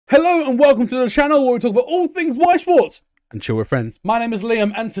Hello and welcome to the channel where we talk about all things Weiss sports and chill with friends. My name is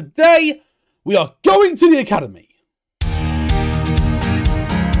Liam and today we are going to the academy.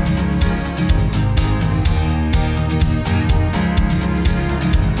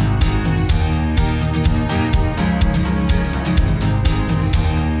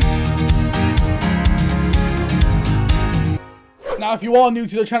 Now, if you are new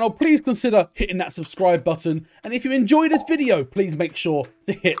to the channel, please consider hitting that subscribe button. And if you enjoyed this video, please make sure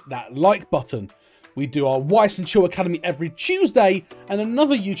to hit that like button. We do our Weiss and Chill Academy every Tuesday and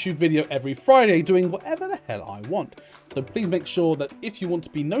another YouTube video every Friday doing whatever the hell I want. So please make sure that if you want to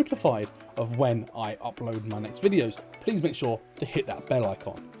be notified of when I upload my next videos, please make sure to hit that bell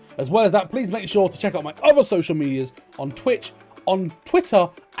icon. As well as that, please make sure to check out my other social medias on Twitch, on Twitter,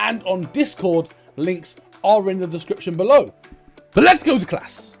 and on Discord. Links are in the description below. But let's go to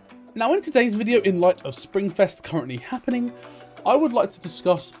class. Now, in today's video, in light of Springfest currently happening, I would like to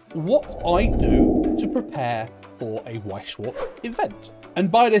discuss what I do to prepare for a Weiss event.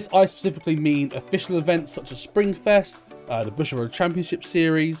 And by this, I specifically mean official events such as Springfest, the Bushiroad Championship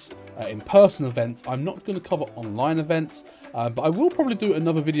Series, in-person events. I'm not going to cover online events, but I will probably do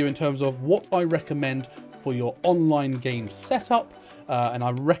another video in terms of what I recommend for your online game setup. And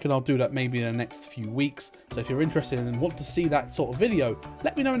I reckon I'll do that maybe in the next few weeks. So if you're interested and want to see that sort of video,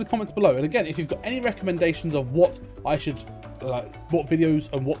 let me know in the comments below. And again, if you've got any recommendations of what I should, what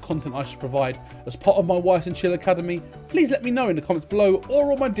videos and what content I should provide as part of my Weiss and Chill Academy, please let me know in the comments below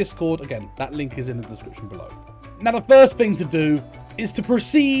or on my Discord. Again, that link is in the description below. Now, the first thing to do is to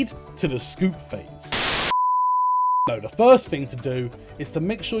proceed to the scoop phase. No, the first thing to do is to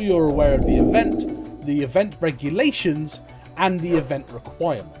make sure you're aware of the event regulations, and the event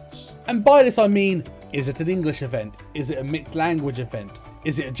requirements. And by this I mean, is it an English event? Is it a mixed language event?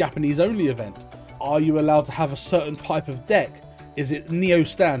 Is it a Japanese only event? Are you allowed to have a certain type of deck? Is it Neo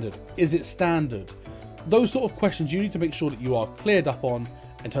standard? Is it standard? Those sort of questions you need to make sure that you are cleared up on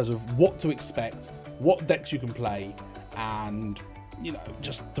in terms of what to expect, what decks you can play, and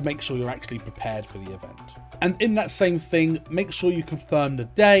just to make sure you're actually prepared for the event. And in that same thing, make sure you confirm the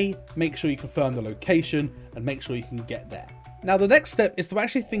day, make sure you confirm the location, and make sure you can get there. Now, the next step is to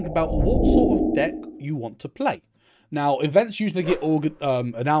actually think about what sort of deck you want to play. Now, events usually get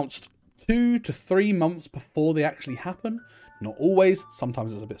announced 2 to 3 months before they actually happen. Not always.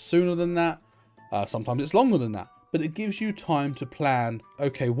 Sometimes it's a bit sooner than that. Sometimes it's longer than that. But it gives you time to plan,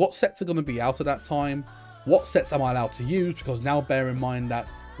 okay, what sets are going to be out at that time? What sets am I allowed to use? Because now bear in mind that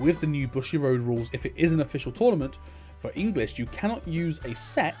with the new Bushiroad rules, if it is an official tournament for English, you cannot use a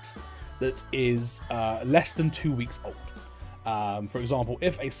set that is less than 2 weeks old. For example,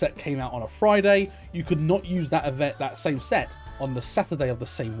 if a set came out on a Friday, you could not use that same set on the Saturday of the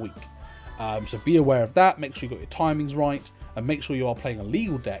same week. So be aware of that, make sure you got your timings right, and make sure you are playing a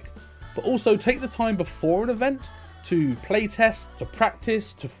legal deck. But also take the time before an event to play test, to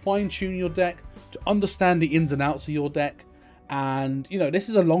practice, to fine tune your deck, to understand the ins and outs of your deck. And this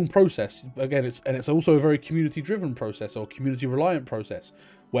is a long process. Again, it's also a very community driven process, or community reliant process,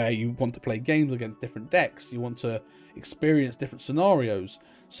 where you want to play games against different decks, you want to experience different scenarios.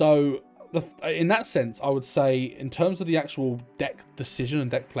 So in that sense, I would say in terms of the actual deck decision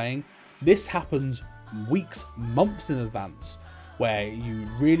and deck playing, this happens weeks, months in advance, where you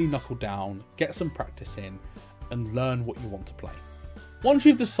really knuckle down, get some practice in, and learn what you want to play. Once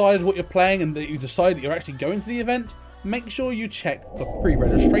you've decided what you're playing and that you've decided that you're actually going to the event, make sure you check for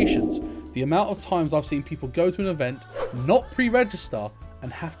pre-registrations. The amount of times I've seen people go to an event, not pre-register,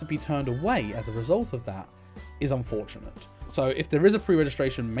 and have to be turned away as a result of that is unfortunate. So if there is a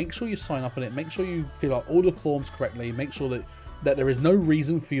pre-registration, make sure you sign up on it, make sure you fill out all the forms correctly, make sure that there is no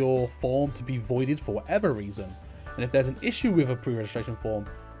reason for your form to be voided for whatever reason. And if there's an issue with a pre-registration form,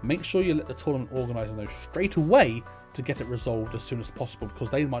 make sure you let the tournament organizer know straight away to get it resolved as soon as possible, because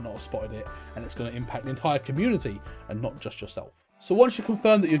they might not have spotted it and it's going to impact the entire community and not just yourself. So once you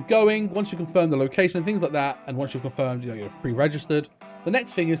confirm that you're going, once you confirm the location and things like that, and once you've confirmed you're pre-registered, the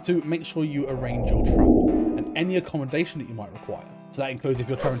next thing is to make sure you arrange your travel and any accommodation that you might require. So that includes if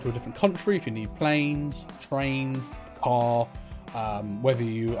you're traveling to a different country, if you need planes, trains, a car, whether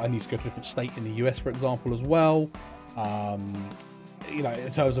I need to go to a different state in the US, for example, as well.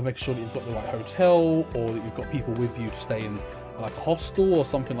 In terms of making sure that you've got the right hotel, or that you've got people with you to stay in like a hostel or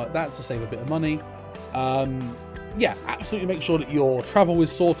something like that to save a bit of money. Yeah, absolutely make sure that your travel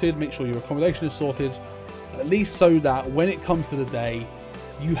is sorted, make sure your accommodation is sorted, at least so that when it comes to the day,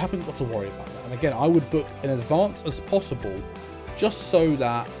 you haven't got to worry about that. And again, I would book in advance as possible, just so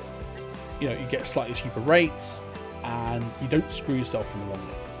that you get slightly cheaper rates and you don't screw yourself in the long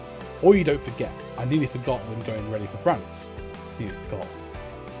run. Or you don't forget. I nearly forgot when going ready for France. I nearly forgot.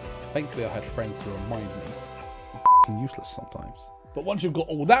 Thankfully, I had friends to remind me. I'm useless sometimes. But once you've got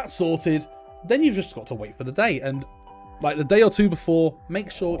all that sorted, then you've just got to wait for the day. And like the day or two before,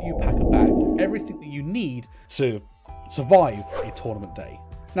 make sure you pack a bag of everything that you need to survive a tournament day.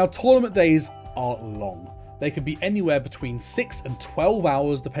 Now, tournament days are long. They can be anywhere between 6 and 12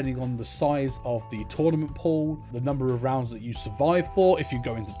 hours, depending on the size of the tournament pool, the number of rounds that you survive for, if you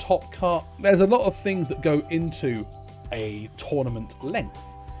go into top cut. There's a lot of things that go into a tournament length.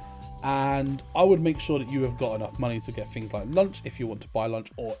 And I would make sure that you have got enough money to get things like lunch, if you want to buy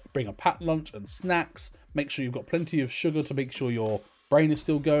lunch, or bring a packed lunch and snacks. Make sure you've got plenty of sugar to make sure your brain is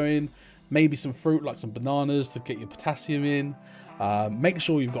still going. Maybe some fruit like some bananas to get your potassium in. Make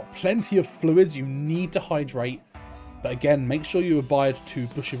sure you've got plenty of fluids. You need to hydrate. But again, make sure you abide to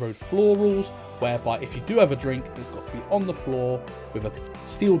Bushiroad floor rules, whereby if you do have a drink, it's got to be on the floor with a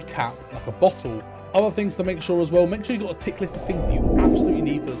sealed cap, like a bottle. Other things to make sure as well, make sure you've got a tick list of things that you absolutely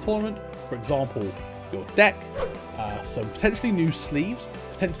need for the tournament. For example, your deck, some potentially new sleeves,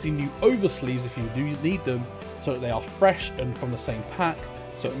 potentially new over sleeves if you do need them, so that they are fresh and from the same pack.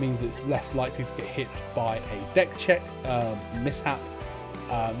 So it means it's less likely to get hit by a deck check mishap.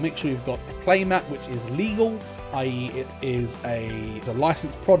 Make sure you've got a playmat which is legal, i.e. it is a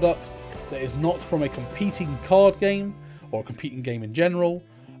licensed product that is not from a competing card game or a competing game in general.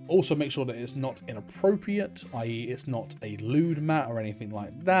 Also make sure that it's not inappropriate, i.e. it's not a lewd mat or anything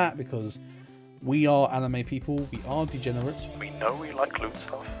like that, because we are anime people, we are degenerates. We know we like lewd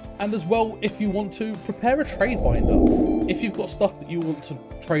stuff. And as well, if you want to, prepare a trade binder. If you've got stuff that you want to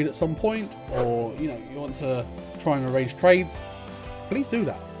trade at some point, or you want to try and arrange trades, please do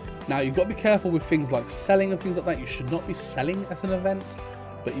that. Now, you've got to be careful with things like selling and things like that. You should not be selling at an event,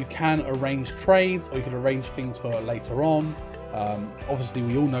 but you can arrange trades, or you can arrange things for later on. Obviously,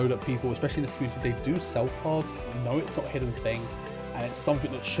 we all know that people, especially in this community, they do sell cards. We know it's not a hidden thing, and it's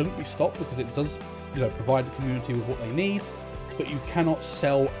something that shouldn't be stopped because it does, provide the community with what they need. But you cannot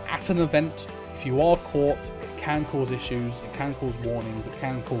sell at an event. If you are caught, it can cause issues, it can cause warnings, it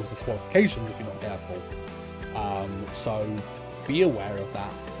can cause disqualifications if you're not careful. So be aware of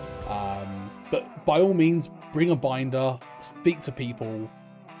that. But by all means, bring a binder, speak to people,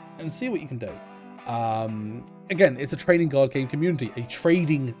 and see what you can do. Again, it's a trading card game community, a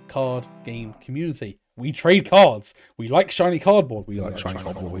trading card game community. We trade cards. We like shiny cardboard. We like shiny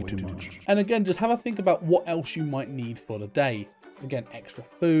cardboard way too much. And again, just have a think about what else you might need for the day. Again, extra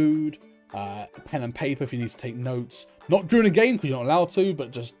food, pen and paper if you need to take notes. Not during a game because you're not allowed to,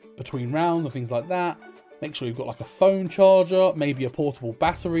 but just between rounds and things like that. Make sure you've got like a phone charger, maybe a portable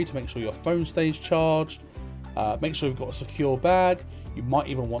battery to make sure your phone stays charged. Make sure you've got a secure bag. You might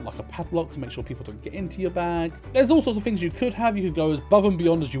even want like a padlock to make sure people don't get into your bag. There's all sorts of things you could have. You could go as above and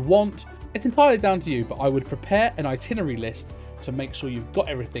beyond as you want. It's entirely down to you, but I would prepare an itinerary list to make sure you've got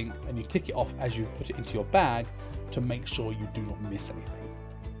everything and you tick it off as you put it into your bag to make sure you do not miss anything.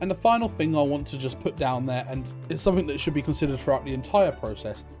 And the final thing I want to just put down there, and it's something that should be considered throughout the entire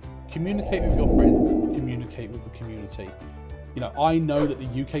process, communicate with your friends, communicate with the community. I know that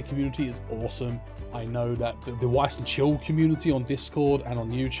the UK community is awesome. I know that the Weiss and Chill community on Discord and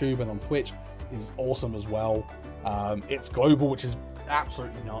on YouTube and on Twitch is awesome as well. It's global, which is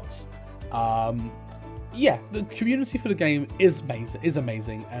absolutely nuts. Yeah, the community for the game is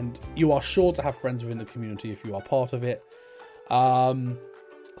amazing, and you are sure to have friends within the community if you are part of it.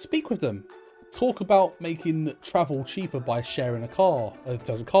 Speak with them. Talk about making travel cheaper by sharing a car.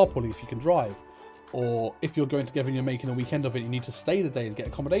 There's a carpool if you can drive. Or if you're going together and you're making a weekend of it, you need to stay the day and get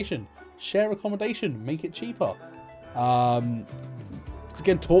accommodation. Share accommodation, make it cheaper. Again,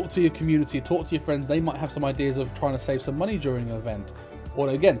 talk to your community, talk to your friends. They might have some ideas of trying to save some money during an event. Or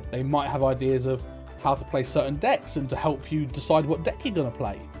again, they might have ideas of how to play certain decks and to help you decide what deck you're going to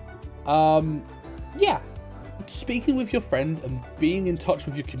play. Yeah, speaking with your friends and being in touch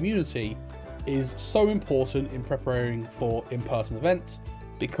with your community is so important in preparing for in-person events,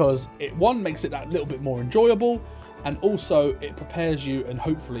 because it, one, makes it that little bit more enjoyable, and also it prepares you and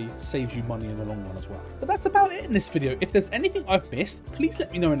hopefully saves you money in the long run as well. But that's about it in this video. If there's anything I've missed, please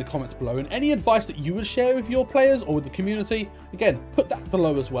let me know in the comments below, and any advice that you would share with your players or with the community, again, put that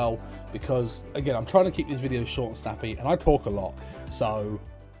below as well, because again, I'm trying to keep these videos short and snappy and I talk a lot. So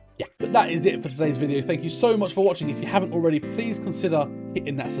yeah, but that is it for today's video. Thank you so much for watching. If you haven't already, please consider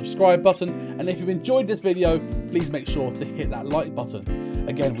hitting that subscribe button. And if you've enjoyed this video, please make sure to hit that like button.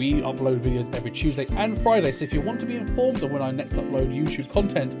 Again, we upload videos every Tuesday and Friday, so if you want to be informed of when I next upload YouTube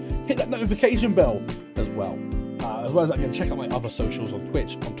content, hit that notification bell as well. As well as that, again, check out my other socials on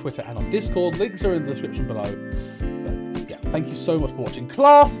Twitch, on Twitter, and on Discord. Links are in the description below. But yeah, thank you so much for watching.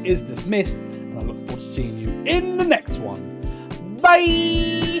 Class is dismissed, and I look forward to seeing you in the next one.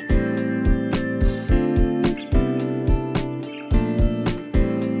 Bye!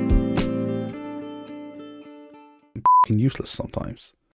 fucking useless sometimes.